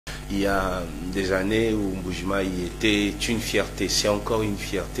il y a des années où Mbujimai était une fierté, c'est encore une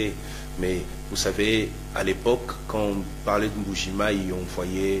fierté. Mais vous savez, à l'époque, quand on parlait de Mbujimai, on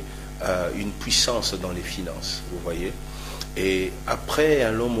voyait une puissance dans les finances, vous voyez. Et après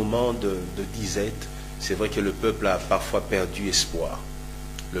un long moment de disette, c'est vrai que le peuple a parfois perdu espoir.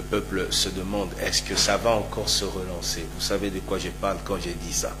 Le peuple se demande, est-ce que ça va encore se relancer? Vous savez de quoi je parle quand j'ai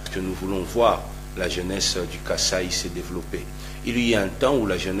dit ça? Parce que nous voulons voir la jeunesse du Kasaï se développer. Il y a eu un temps où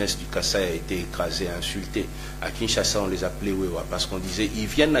la jeunesse du Kasaï a été écrasée, insultée. À Kinshasa, on les appelait Wewa, parce qu'on disait, ils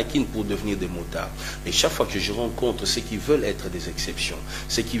viennent à Kin pour devenir des motards. Mais chaque fois que je rencontre ceux qui veulent être des exceptions,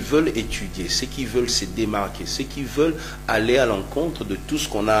 ceux qui veulent étudier, ceux qui veulent se démarquer, ceux qui veulent aller à l'encontre de tout ce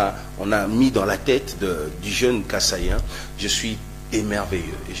qu'on a mis dans la tête du jeune Kasaïen, je suis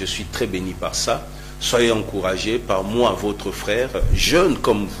émerveilleux et je suis très béni par ça. Soyez encouragés par moi, votre frère, jeune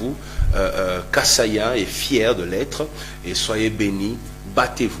comme vous, Kasaïen et fier de l'être, et soyez bénis,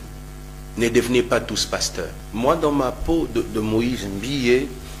 battez-vous. Ne devenez pas tous pasteurs. Moi, dans ma peau de Moïse Mbiye,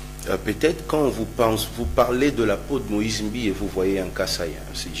 peut-être quand vous parlez de la peau de Moïse Mbiye, vous voyez un Kasaïen.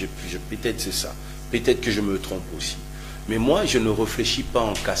 Peut-être c'est ça. Peut-être que je me trompe aussi. Mais moi, je ne réfléchis pas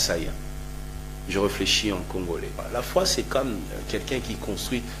en Kasaïen. Je réfléchis en Congolais. La foi, c'est comme quelqu'un qui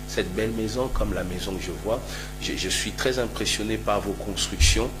construit cette belle maison, comme la maison que je vois. Je suis très impressionné par vos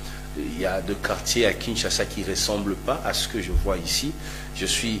constructions. Il y a des quartiers à Kinshasa qui ne ressemblent pas à ce que je vois ici. Je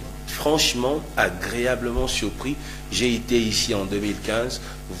suis franchement agréablement surpris. J'ai été ici en 2015,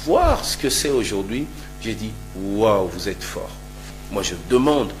 voir ce que c'est aujourd'hui. J'ai dit, waouh, vous êtes fort. Moi, je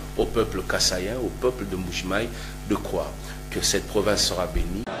demande au peuple kassaïen, au peuple de Mbujimai, de croire que cette province sera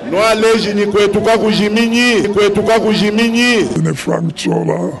bénie. Frank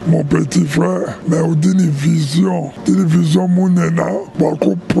Chola, mon petit frère, mais on dit une vision mounena,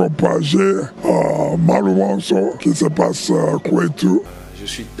 pour propager malheureusement qui se passe à KUETU. Je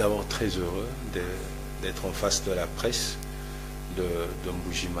suis d'abord très heureux d'être en face de la presse de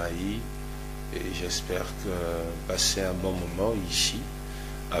Mbujimai et j'espère passer un bon moment ici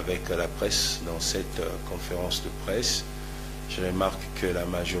avec la presse dans cette conférence de presse. Je remarque que la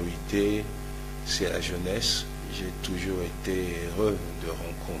majorité, c'est la jeunesse. J'ai toujours été heureux de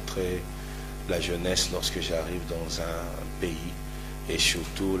rencontrer la jeunesse lorsque j'arrive dans un pays, et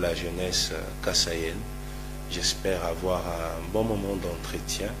surtout la jeunesse kassaïenne. J'espère avoir un bon moment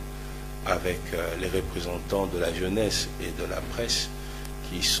d'entretien avec les représentants de la jeunesse et de la presse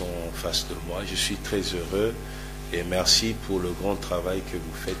qui sont en face de moi. Je suis très heureux et merci pour le grand travail que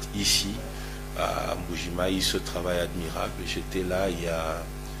vous faites ici à Mbujimai, ce travail admirable. J'étais là il y a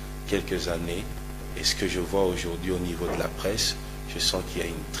quelques années et ce que je vois aujourd'hui au niveau de la presse, je sens qu'il y a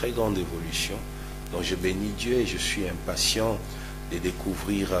une très grande évolution. Donc je bénis Dieu et je suis impatient de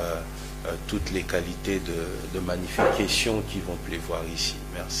découvrir toutes les qualités de magnification qui vont pleuvoir ici.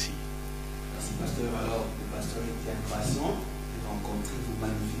 Merci. Merci Pasteur. Alors le Pasteur était impatient de rencontrer vos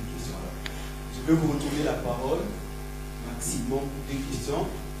magnifiques questions. Je peux vous retourner la parole, maximum des questions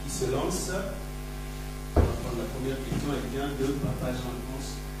qui se lancent. La première question elle vient de Papa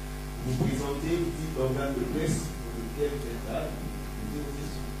Jean-Pense. Vous présentez, vous dites l'organe de presse pour lequel vous êtes là. Posez vos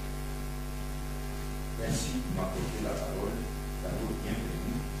questions. Merci de m'accorder la parole. D'abord,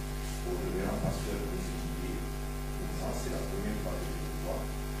 bienvenue au révérend pasteur de Mbiye. Pour moi, c'est la première fois que je le vois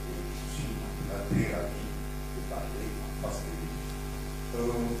et je suis très ravi de parler en face de lui.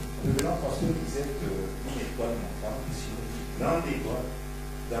 Révérend pasteur, vous êtes une étoile montante sur une grande étoile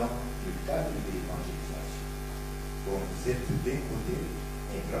dans le cadre de l'évangélisation. Bon, vous êtes d'un côté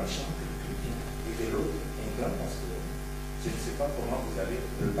un grand chanteur chrétien et de l'autre un grand pasteur. Je ne sais pas comment vous allez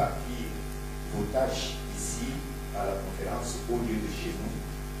répartir vos tâches ici à la conférence au lieu de chez nous.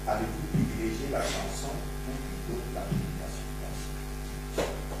 Avez-vous privilégié la chanson ou plutôt la prédication?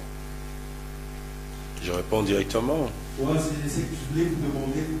 Je réponds directement. Ouais, c'est ce que je voulais vous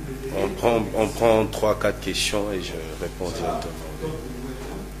demander. On prend 3-4 questions et je réponds directement.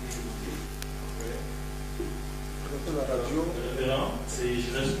 Révérend, c'est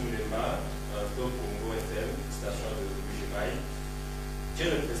Jeunesse Moulema, Top Congo FM, station de Mbujimai. Que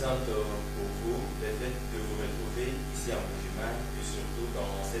représente pour vous le fait de vous retrouver ici en Mbujimai et surtout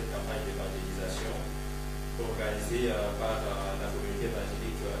dans cette campagne d'évangélisation organisée par la communauté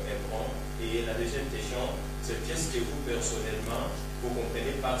évangélique Hébron? Et la deuxième question, c'est qu'est-ce que vous personnellement vous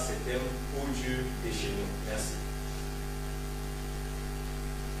comprenez par ce thème pour Dieu et chez nous? Merci.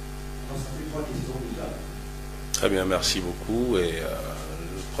 Alors, ça fait 3 questions déjà. Très bien, merci beaucoup. Et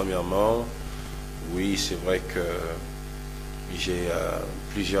premièrement, oui, c'est vrai que j'ai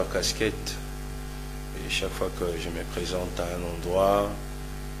plusieurs casquettes et chaque fois que je me présente à un endroit,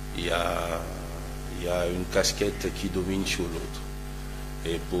 il y a une casquette qui domine sur l'autre.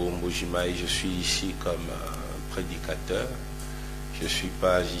 Et pour Mbiye, je suis ici comme prédicateur. Je ne suis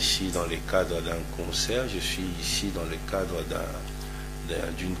pas ici dans le cadre d'un concert, je suis ici dans le cadre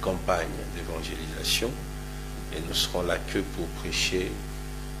d'une campagne d'évangélisation. Et nous serons là que pour prêcher.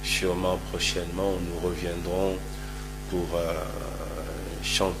 Sûrement prochainement, nous reviendrons pour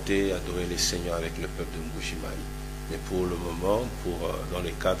chanter, adorer les Seigneurs avec le peuple de Mbiye. Mais pour le moment, dans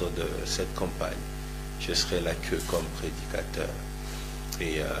le cadre de cette campagne, je serai là que comme prédicateur.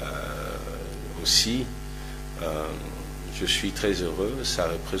 Et aussi, je suis très heureux, ça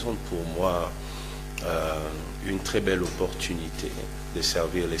représente pour moi une très belle opportunité de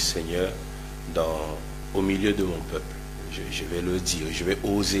servir les Seigneurs au milieu de mon peuple. Je vais le dire, je vais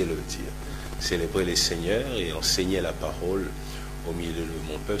oser le dire. Célébrer les Seigneurs et enseigner la parole au milieu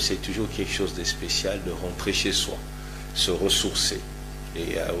de mon peuple, c'est toujours quelque chose de spécial de rentrer chez soi, se ressourcer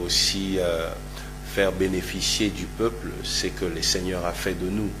et aussi faire bénéficier du peuple ce que le Seigneur a fait de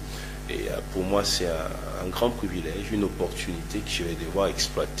nous. Et pour moi, c'est un grand privilège, une opportunité que je vais devoir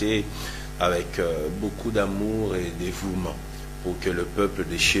exploiter avec beaucoup d'amour et dévouement pour que le peuple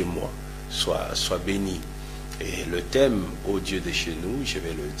de chez moi soit béni. Et le thème « Ô Dieu de chez nous », je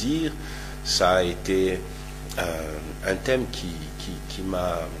vais le dire, ça a été un thème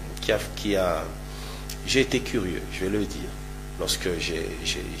j'ai été curieux, je vais le dire, lorsque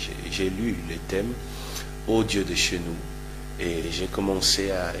j'ai lu le thème « Ô Dieu de chez nous ». Et j'ai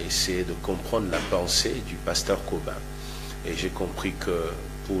commencé à essayer de comprendre la pensée du pasteur Cobin. Et j'ai compris que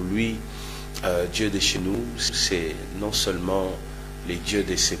pour lui, Dieu de chez nous, c'est non seulement les dieux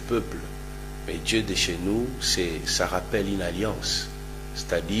de ses peuples, mais Dieu de chez nous, ça rappelle une alliance.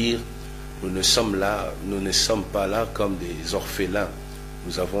 C'est-à-dire, nous ne sommes pas là comme des orphelins.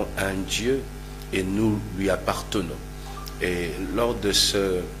 Nous avons un Dieu et nous lui appartenons. Et lors de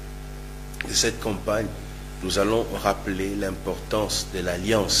cette campagne, nous allons rappeler l'importance de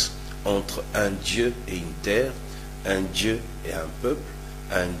l'alliance entre un Dieu et une terre, un Dieu et un peuple,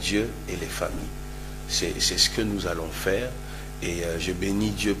 un Dieu et les familles. C'est ce que nous allons faire. Et je bénis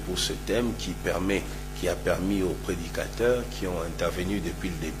Dieu pour ce thème qui a permis aux prédicateurs qui ont intervenu depuis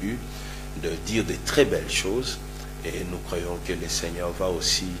le début de dire de très belles choses. Et nous croyons que le Seigneur va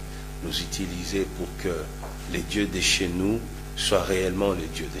aussi nous utiliser pour que les dieux de chez nous soient réellement les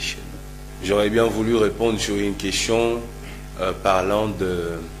dieux de chez nous. J'aurais bien voulu répondre sur une question parlant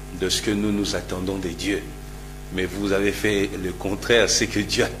de ce que nous attendons des dieux. Mais vous avez fait le contraire, c'est que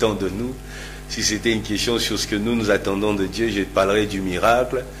Dieu attend de nous. Si c'était une question sur ce que nous attendons de Dieu, je parlerais du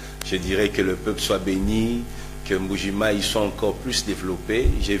miracle. Je dirais que le peuple soit béni, que Mbiye soit encore plus développé.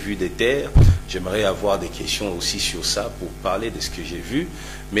 J'ai vu des terres. J'aimerais avoir des questions aussi sur ça pour parler de ce que j'ai vu.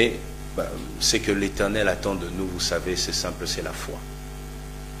 Mais ce que l'Éternel attend de nous, vous savez, c'est simple, c'est la foi.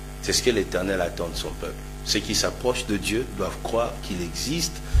 C'est ce que l'Éternel attend de son peuple. Ceux qui s'approchent de Dieu doivent croire qu'il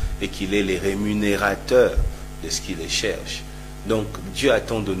existe et qu'il est les rémunérateurs de ce qu'il les cherche. Donc Dieu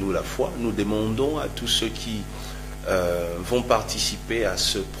attend de nous la foi. Nous demandons à tous ceux qui vont participer à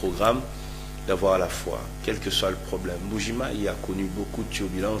ce programme d'avoir la foi, quel que soit le problème. Mbiye a connu beaucoup de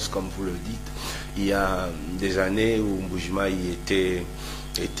turbulences, comme vous le dites. Il y a des années où Mbiye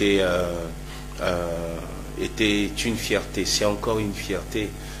était une fierté, c'est encore une fierté.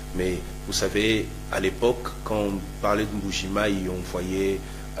 Mais vous savez, à l'époque, quand on parlait de Mbiye, on voyait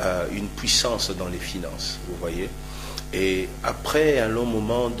une puissance dans les finances, vous voyez. Et après un long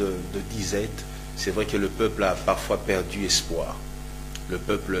moment de disette, c'est vrai que le peuple a parfois perdu espoir. Le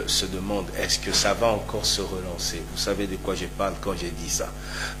peuple se demande, est-ce que ça va encore se relancer? Vous savez de quoi je parle quand j'ai dit ça.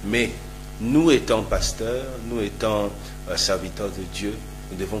 Mais nous étant pasteurs, nous étant serviteurs de Dieu,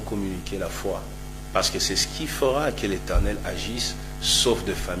 nous devons communiquer la foi. Parce que c'est ce qui fera que l'Éternel agisse, sauve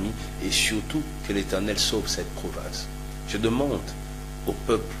de famille, et surtout que l'Éternel sauve cette province. Je demande au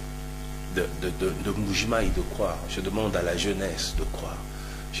peuple de Mbiye de croire. Je demande à la jeunesse de croire.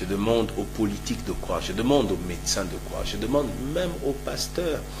 Je demande aux politiques de croire. Je demande aux médecins de croire. Je demande même aux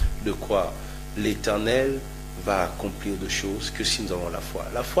pasteurs de croire. L'Éternel va accomplir de choses que si nous avons la foi.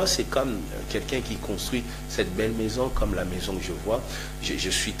 La foi, c'est comme quelqu'un qui construit cette belle maison, comme la maison que je vois. Je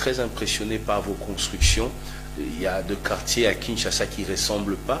suis très impressionné par vos constructions. Il y a des quartiers à Kinshasa qui ne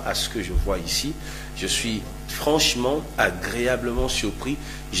ressemblent pas à ce que je vois ici. Je suis franchement agréablement surpris.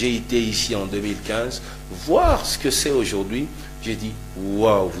 J'ai été ici en 2015, voir ce que c'est aujourd'hui. J'ai dit,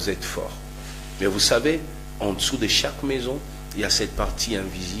 waouh, vous êtes fort. Mais vous savez, en dessous de chaque maison, il y a cette partie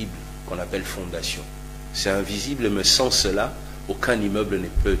invisible qu'on appelle fondation. C'est invisible, mais sans cela, aucun immeuble ne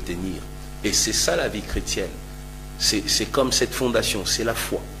peut tenir. Et c'est ça la vie chrétienne. C'est comme cette fondation, c'est la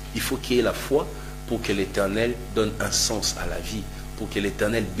foi. Il faut qu'il y ait la foi pour que l'Éternel donne un sens à la vie, pour que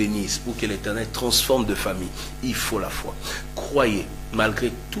l'Éternel bénisse, pour que l'Éternel transforme de famille. Il faut la foi. Croyez,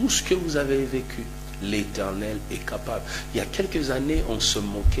 Malgré tout ce que vous avez vécu, l'Éternel est capable. Il y a quelques années, on se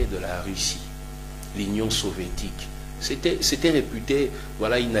moquait de la Russie, l'Union soviétique. C'était réputé,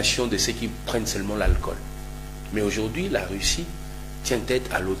 voilà, une nation de ceux qui prennent seulement l'alcool. Mais aujourd'hui, la Russie tient tête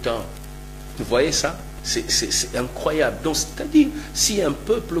à l'OTAN. Vous voyez ça? C'est incroyable. Donc, c'est-à-dire, si un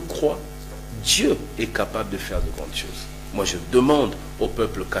peuple croit, Dieu est capable de faire de grandes choses. Moi, je demande au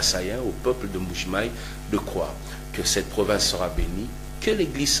peuple kassaïen, au peuple de Mbiye de croire que cette province sera bénie, que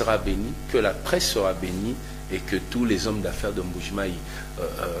l'Église sera bénie, que la presse sera bénie et que tous les hommes d'affaires de Mbiye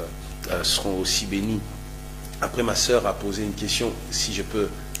seront aussi bénis. Après, ma sœur a posé une question, si je peux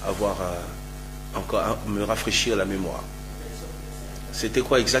avoir encore me rafraîchir la mémoire. C'était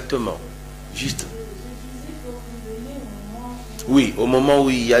quoi exactement? Juste. Oui, au moment où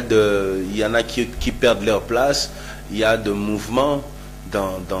il y en a qui perdent leur place, il y a de mouvements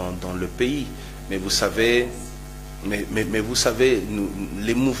dans le pays. Mais vous savez, vous savez,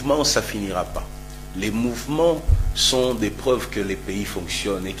 les mouvements, ça ne finira pas. Les mouvements sont des preuves que les pays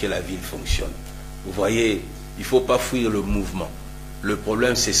fonctionnent et que la ville fonctionne. Vous voyez, il ne faut pas fuir le mouvement. Le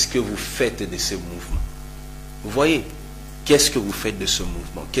problème, c'est ce que vous faites de ce mouvement. Vous voyez, qu'est-ce que vous faites de ce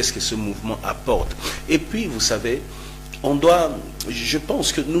mouvement? Qu'est-ce que ce mouvement apporte? Et puis, vous savez, on doit, je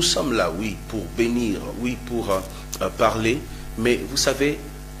pense que nous sommes là, oui, pour bénir, oui, pour parler, mais vous savez,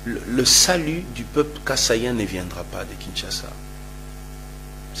 le salut du peuple kassaïen ne viendra pas de Kinshasa.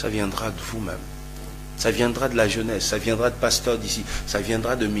 Ça viendra de vous-même. Ça viendra de la jeunesse, ça viendra de pasteurs d'ici, ça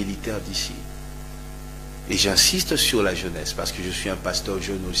viendra de militaires d'ici. Et j'insiste sur la jeunesse, parce que je suis un pasteur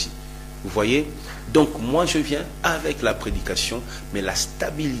jeune aussi. Vous voyez? Donc moi je viens avec la prédication, mais la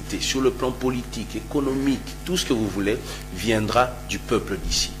stabilité sur le plan politique, économique, tout ce que vous voulez, viendra du peuple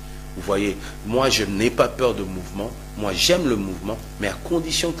d'ici. Vous voyez, moi je n'ai pas peur de mouvement, moi j'aime le mouvement, mais à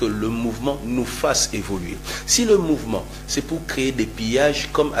condition que le mouvement nous fasse évoluer. Si le mouvement, c'est pour créer des pillages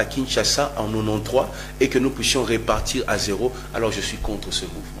comme à Kinshasa en 93 et que nous puissions répartir à zéro, alors je suis contre ce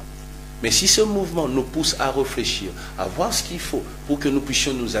mouvement. Mais si ce mouvement nous pousse à réfléchir, à voir ce qu'il faut pour que nous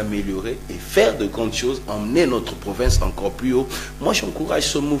puissions nous améliorer et faire de grandes choses, emmener notre province encore plus haut, moi j'encourage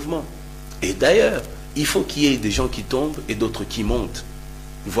ce mouvement. Et d'ailleurs, il faut qu'il y ait des gens qui tombent et d'autres qui montent.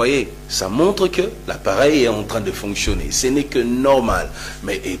 Vous voyez, ça montre que l'appareil est en train de fonctionner. Ce n'est que normal.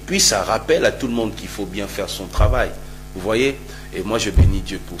 Et puis ça rappelle à tout le monde qu'il faut bien faire son travail. Vous voyez? Et moi je bénis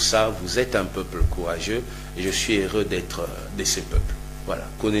Dieu pour ça. Vous êtes un peuple courageux et je suis heureux d'être de ces peuples. Voilà,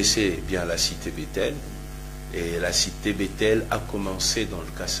 vous connaissez bien la cité Bethel, et la cité Bethel a commencé dans le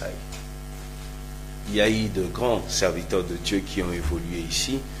Kasaï. Il y a eu de grands serviteurs de Dieu qui ont évolué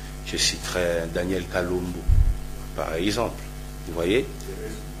ici. Je citerai Daniel Kalombo, par exemple. Vous voyez?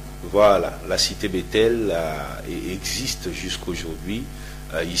 Voilà, la cité Bethel existe jusqu'aujourd'hui.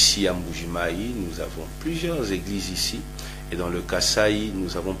 Ici à Mbiye, nous avons plusieurs églises ici, et dans le Kasaï,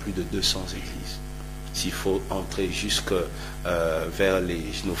 nous avons plus de 200 églises. S'il faut entrer jusque vers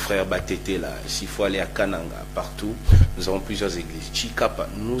nos frères Batete là, s'il faut aller à Kananga, partout, nous avons plusieurs églises. Chikapa,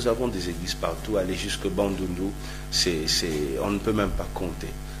 nous avons des églises partout, aller jusque Bandundu, on ne peut même pas compter.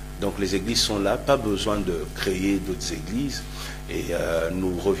 Donc les églises sont là, pas besoin de créer d'autres églises, et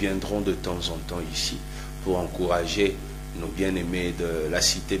nous reviendrons de temps en temps ici pour encourager nos bien-aimés de la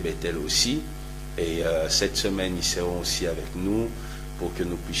cité Bethel aussi, et cette semaine ils seront aussi avec nous pour que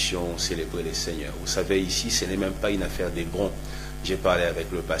nous puissions célébrer les Seigneurs. Vous savez, ici, ce n'est même pas une affaire d'Hébron. J'ai parlé avec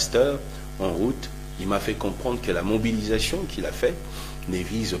le pasteur en route. Il m'a fait comprendre que la mobilisation qu'il a faite ne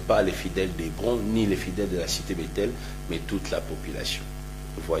vise pas les fidèles d'Hébron, ni les fidèles de la cité Bethel, mais toute la population.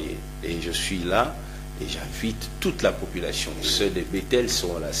 Vous voyez? Et je suis là, et j'invite toute la population. Ceux de Bethel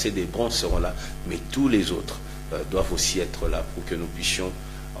seront là, ceux d'Hébron seront là, mais tous les autres doivent aussi être là pour que nous puissions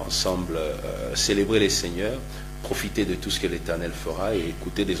ensemble célébrer les Seigneurs, profiter de tout ce que l'Éternel fera et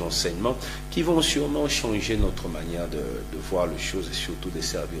écouter des enseignements qui vont sûrement changer notre manière de voir les choses et surtout de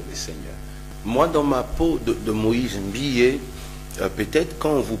servir les Seigneurs. Moi, dans ma peau de Moïse Mbiye, peut-être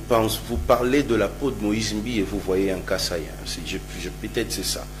quand vous parlez de la peau de Moïse Mbiye, vous voyez un Kassaïen. Peut-être c'est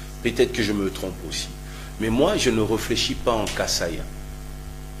ça. Peut-être que je me trompe aussi. Mais moi, je ne réfléchis pas en Kassaïen.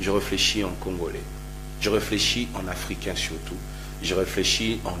 Je réfléchis en Congolais. Je réfléchis en Africain surtout. Je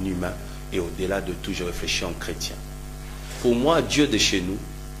réfléchis en humain. Et au-delà de tout, je réfléchis en chrétien. Pour moi, Dieu de chez nous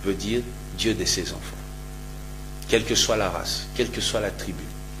veut dire Dieu de ses enfants. Quelle que soit la race, quelle que soit la tribu.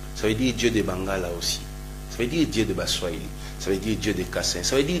 Ça veut dire Dieu des Bangala aussi. Ça veut dire Dieu des Baswahili. Ça veut dire Dieu des Kassais.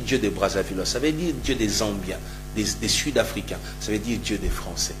 Ça veut dire Dieu des Brazzaville. Ça veut dire Dieu des Zambiens, des Sud-Africains. Ça veut dire Dieu des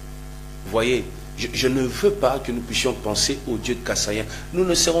Français. Vous voyez, je ne veux pas que nous puissions penser au Dieu de Kassaïen. Nous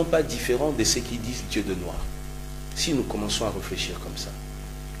ne serons pas différents de ceux qui disent Dieu de noir. Si nous commençons à réfléchir comme ça.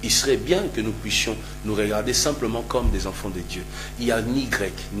 Il serait bien que nous puissions nous regarder simplement comme des enfants de Dieu. Il n'y a ni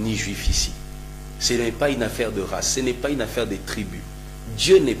grec, ni juif ici. Ce n'est pas une affaire de race, ce n'est pas une affaire des tribus.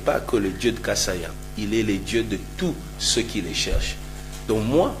 Dieu n'est pas que le Dieu de Kassaya. Il est le Dieu de tous ceux qui les cherchent. Donc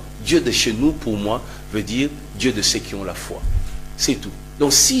moi, Dieu de chez nous, pour moi, veut dire Dieu de ceux qui ont la foi. C'est tout.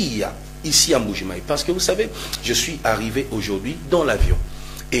 Donc s'il y a ici à Mbiye, parce que vous savez, je suis arrivé aujourd'hui dans l'avion.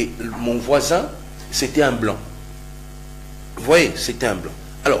 Et mon voisin, c'était un blanc. Vous voyez, c'était un blanc.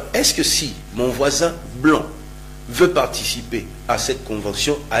 Alors, est-ce que si mon voisin blanc veut participer à cette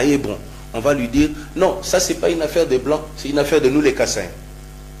convention à Hébron, on va lui dire, non, ça c'est pas une affaire des blancs, c'est une affaire de nous les Kassaïens.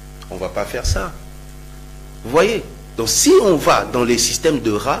 On ne va pas faire ça. Vous voyez? Donc si on va dans les systèmes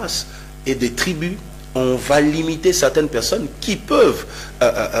de race et de tribus, on va limiter certaines personnes qui peuvent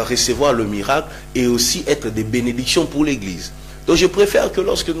recevoir le miracle et aussi être des bénédictions pour l'Église. Donc je préfère que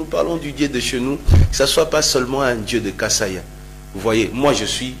lorsque nous parlons du Dieu de chez nous, que ce ne soit pas seulement un Dieu de Kassaïen. Vous voyez, moi je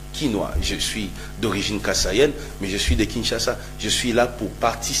suis Kinois, je suis d'origine kassaïenne, mais je suis de Kinshasa. Je suis là pour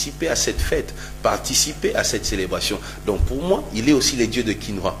participer à cette fête, participer à cette célébration. Donc pour moi, il est aussi le Dieu de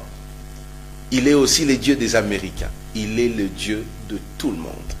Kinois. Il est aussi le Dieu des Américains. Il est le Dieu de tout le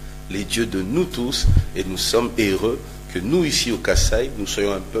monde. Les dieux de nous tous, et nous sommes heureux que nous ici au Kassai, nous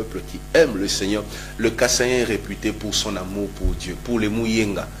soyons un peuple qui aime le Seigneur. Le Kassaïen est réputé pour son amour pour Dieu, pour les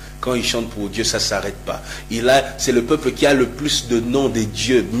Mouyenga. Quand il chante pour Dieu, ça ne s'arrête pas. C'est le peuple qui a le plus de noms des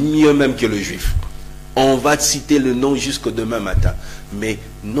dieux, mieux même que le juif. On va citer le nom jusqu'au demain matin. Mais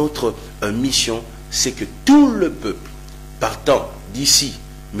notre mission, c'est que tout le peuple, partant d'ici,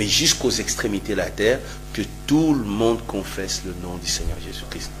 mais jusqu'aux extrémités de la terre, que tout le monde confesse le nom du Seigneur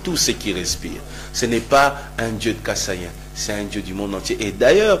Jésus-Christ. Tout ce qui respire. Ce n'est pas un Dieu de Kassaïen, c'est un Dieu du monde entier. Et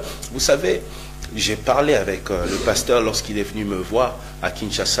d'ailleurs, vous savez, j'ai parlé avec le pasteur lorsqu'il est venu me voir à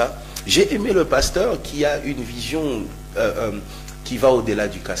Kinshasa. J'ai aimé le pasteur qui a une vision qui va au-delà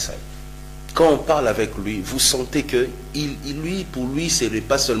du Kassai. Quand on parle avec lui, vous sentez que pour lui, ce n'est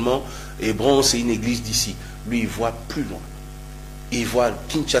pas seulement Hébron, c'est une église d'ici. Lui, il voit plus loin. Il voit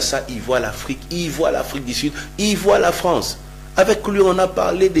Kinshasa, il voit l'Afrique, il voit l'Afrique du Sud, il voit la France. Avec lui, on a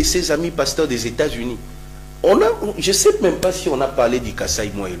parlé de ses amis pasteurs des États-Unis. Je ne sais même pas si on a parlé du Kassai,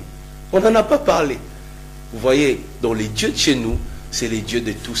 moi et lui. On n'en a pas parlé. Vous voyez, donc les dieux de chez nous, c'est les dieux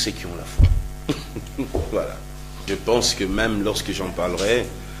de tous ceux qui ont la foi. Voilà. Je pense que même lorsque j'en parlerai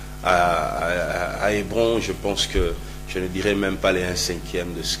à Hébron, je pense que je ne dirai même pas les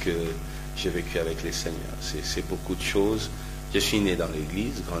 1/5 de ce que j'ai vécu avec les Seigneurs. C'est beaucoup de choses. Je suis né dans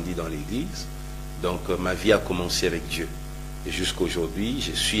l'église, grandi dans l'église. Donc ma vie a commencé avec Dieu. Et jusqu'aujourd'hui,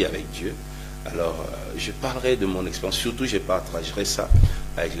 je suis avec Dieu. Alors, je parlerai de mon expérience. Surtout, je partagerai ça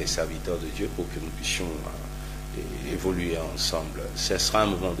avec les serviteurs de Dieu pour que nous puissions évoluer ensemble. Ce sera un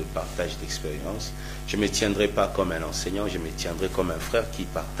moment de partage d'expérience. Je ne me tiendrai pas comme un enseignant, je me tiendrai comme un frère qui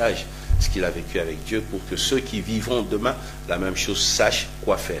partage ce qu'il a vécu avec Dieu pour que ceux qui vivront demain la même chose sachent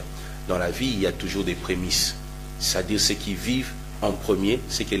quoi faire. Dans la vie, il y a toujours des prémices. C'est-à-dire ceux qui vivent en premier,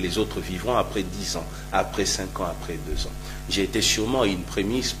 c'est que les autres vivront après 10 ans, après 5 ans, après 2 ans. J'ai été sûrement une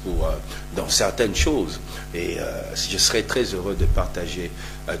prémisse dans certaines choses. Et je serais très heureux de partager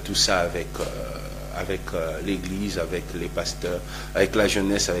tout ça avec l'église, avec les pasteurs, avec la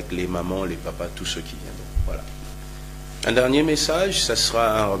jeunesse, avec les mamans, les papas, tous ceux qui viendront. Voilà. Un dernier message, ça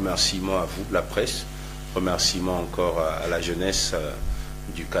sera un remerciement à vous, la presse, remerciement encore à la jeunesse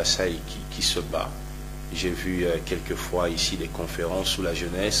du Kassai qui se bat. J'ai vu quelques fois ici des conférences où la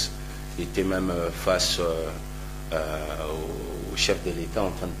jeunesse était même face au chef de l'État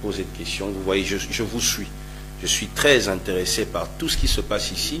en train de poser des questions. Vous voyez, je vous suis. Je suis très intéressé par tout ce qui se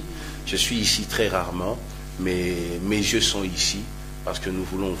passe ici. Je suis ici très rarement, mais mes yeux sont ici parce que nous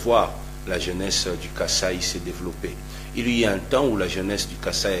voulons voir la jeunesse du Kassai se développer. Il y a un temps où la jeunesse du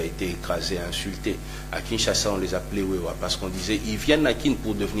Kassai a été écrasée, insultée. À Kinshasa, on les appelait Wewa parce qu'on disait ils viennent à Kin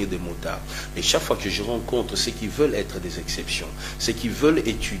pour devenir des motards. Et chaque fois que je rencontre ceux qui veulent être des exceptions, ceux qui veulent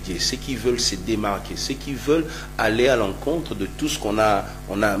étudier, ceux qui veulent se démarquer, ceux qui veulent aller à l'encontre de tout ce qu'on a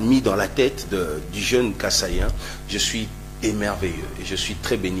mis dans la tête du jeune Kassaïen, je suis émerveilleux et je suis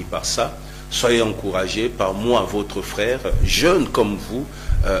très béni par ça. Soyez encouragés par moi, votre frère, jeune comme vous,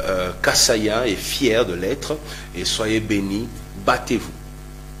 Kassaïen et fier de l'être, et soyez bénis, battez-vous.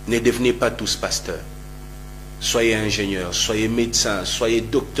 Ne devenez pas tous pasteurs. Soyez ingénieurs, soyez médecins, soyez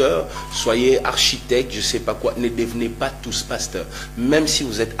docteurs, soyez architectes, je ne sais pas quoi. Ne devenez pas tous pasteurs. Même si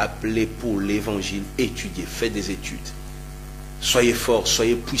vous êtes appelés pour l'évangile, étudiez, faites des études. Soyez forts,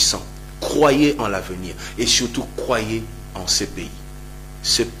 soyez puissants. Croyez en l'avenir et surtout croyez en ce pays.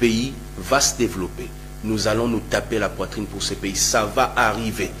 Ce pays va se développer nous allons nous taper la poitrine pour ce pays. Ça va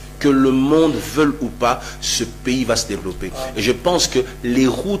arriver. Que le monde veuille ou pas, ce pays va se développer. Et je pense que les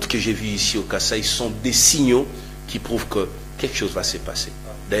routes que j'ai vues ici au Kasaï sont des signaux qui prouvent que quelque chose va se passer.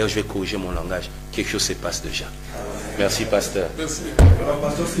 D'ailleurs, je vais corriger mon langage. Quelque chose se passe déjà. Merci, pasteur. Merci.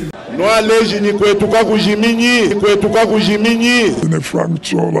 Nous allons KUETU KUJIMINYI, KUETU KUJIMINYI. Une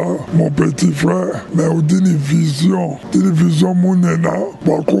fracture là, mon petit frère, mais on dit une vision mounena,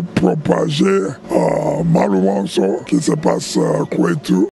 pour propager malheureusement ce qui se passe à KUETU.